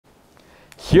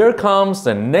Here comes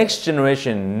the next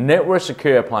generation network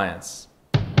security appliance.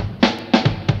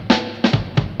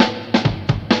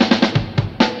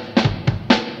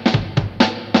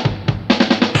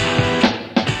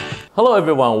 Hello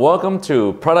everyone, welcome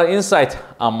to Product Insight.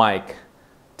 I'm Mike.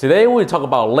 Today we'll talk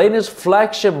about latest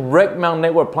flagship rack mount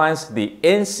network appliance, the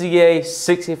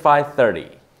NCA6530.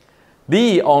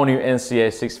 The all-new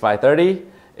NCA6530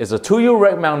 is a 2U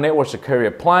rack mount network security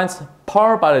appliance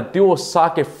powered by the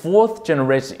dual-socket 4th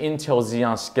generation Intel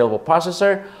Xeon Scalable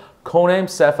processor, codenamed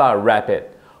Sapphire Rapid,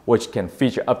 which can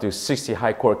feature up to 60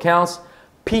 high core counts,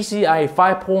 PCIe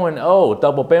 5.0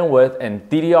 double bandwidth, and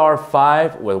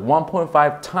DDR5 with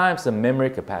 1.5 times the memory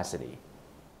capacity.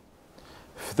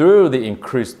 Through the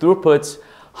increased throughputs,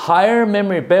 higher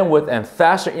memory bandwidth, and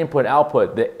faster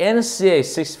input-output, the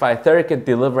NCA6530 can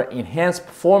deliver enhanced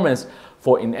performance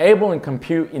for enabling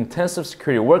compute-intensive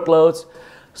security workloads,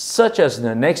 such as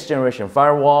the next-generation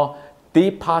firewall,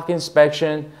 deep pocket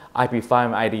inspection, IP5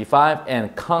 and ID5,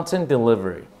 and content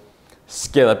delivery.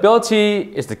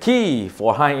 Scalability is the key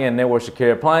for high-end network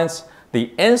security appliance.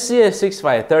 The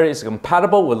NCA6530 is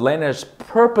compatible with latest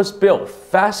purpose-built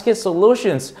FastKit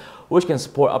solutions, which can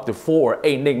support up to 4 or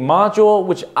 8 NIC module,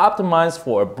 which optimize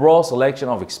for a broad selection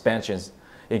of expansions,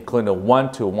 including the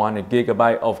 1 to 100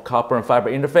 GB of copper and fiber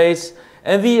interface,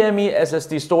 NVMe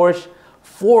SSD storage,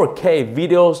 4K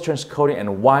video transcoding, and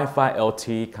Wi-Fi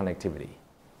LTE connectivity.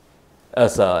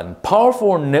 As a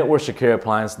powerful network security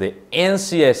appliance, the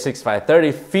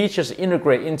NCA6530 features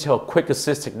integrated Intel Quick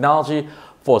Assist technology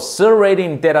for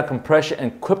accelerating data compression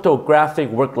and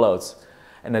cryptographic workloads.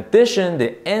 In addition,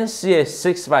 the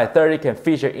NCA6530 can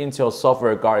feature Intel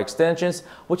Software Guard extensions,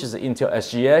 which is the Intel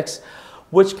SGX,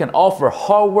 which can offer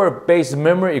hardware-based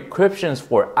memory encryptions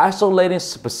for isolating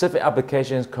specific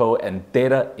applications code and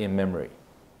data in memory.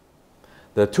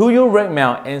 The 2U rack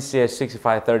mount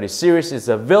NCA6530 series is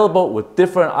available with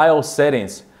different I/O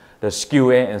settings. The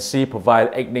SKU A and C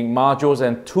provide 8 NIC modules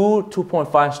and 2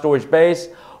 2.5 storage bays,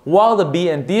 while the B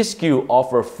and D SKU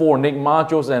offer 4 NIC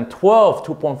modules and 12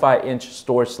 2.5-inch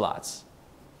storage slots.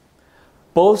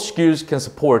 Both SKUs can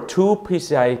support 2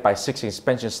 PCIe by 16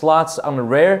 expansion slots on the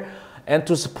rear, and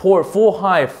to support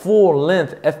full-height,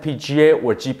 full-length FPGA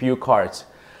or GPU cards,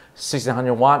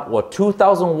 1600 watt or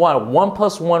 2000 watt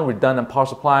 1+1 redundant power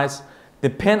supplies,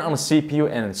 depend on the CPU,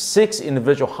 and 6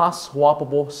 individual hot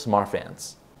swappable smart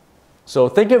fans. So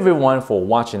thank you everyone for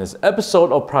watching this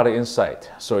episode of Product Insight.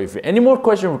 So if you have any more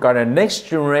questions regarding the next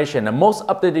generation and most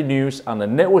updated news on the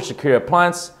network security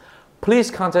appliance, please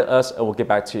contact us and we'll get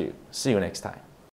back to you. See you next time.